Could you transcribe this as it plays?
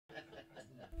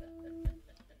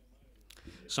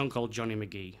song called Johnny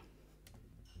McGhee.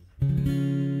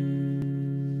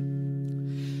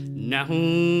 Now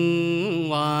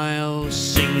I'll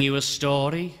sing you a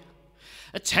story,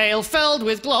 a tale filled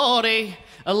with glory,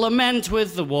 a lament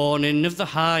with the warning of the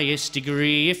highest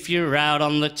degree. If you're out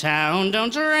on the town,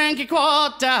 don't drink your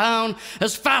quart down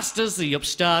as fast as the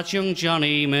upstart young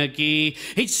Johnny McGhee.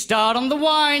 He'd start on the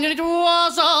wine and it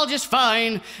was all just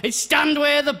fine. He'd stand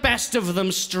with the best of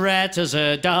them straight as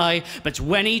a die. But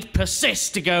when he'd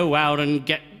persist to go out and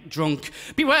get drunk,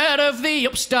 beware of the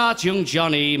upstart young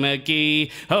Johnny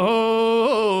McGhee.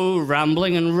 Oh,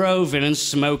 rambling and roving and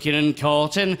smoking and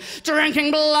courting,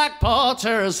 drinking black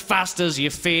porter as fast as you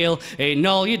feel. In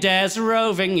all your days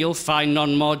roving, you'll find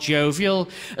none more jovial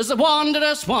as the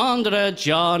wanderer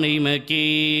Johnny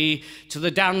McGhee. To the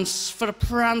dance for a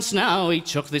prance now he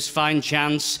took this fine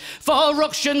chance, for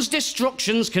ructions,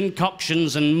 destructions,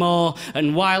 concoctions and more.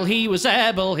 And while he was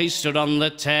able, he stood on the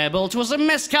table. 'Twas a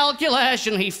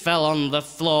miscalculation, he fell on the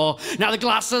floor. Now the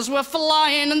glasses were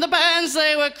flying and the bands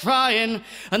they were crying,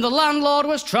 and the landlord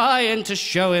was trying to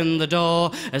show him the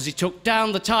door as he took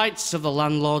down the tights of the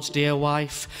landlord's dear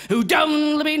wife, who'd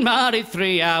only been married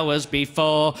 3 hours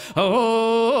before.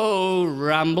 Oh,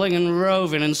 rambling and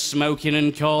roving and smoking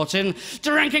and courting,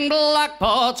 drinking black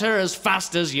porter as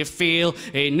fast as you feel.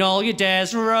 In all your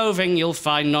days roving, you'll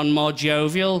find none more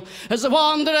jovial as the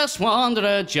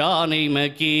wanderer Johnny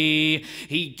McGhee.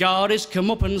 He got his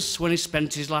comeuppance when he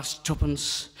spent his last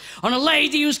twopence on a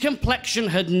lady whose complexion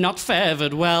had not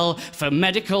favoured well, for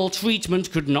medical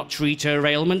treatment could not treat her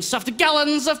ailments. After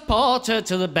gallons of porter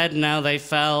to the bed now they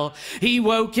fell. He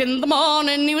woke in the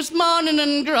morning, he was mourning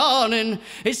and groaning.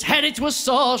 His head it was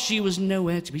sore, she was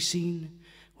nowhere to be seen.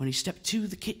 When he stepped to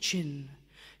the kitchen,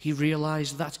 he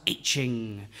realised that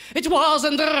itching it was,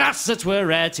 and the rats that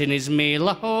were eating his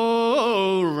meal.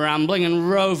 Oh, rambling and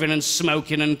roving and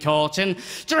smoking and courting,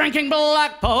 drinking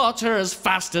black porter as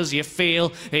fast as you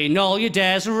feel. In all your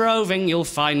days roving, you'll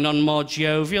find none more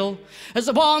jovial as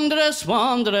the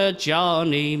wanderer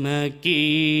Johnny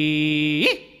McGhee.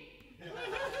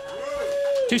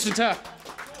 Tusen takk.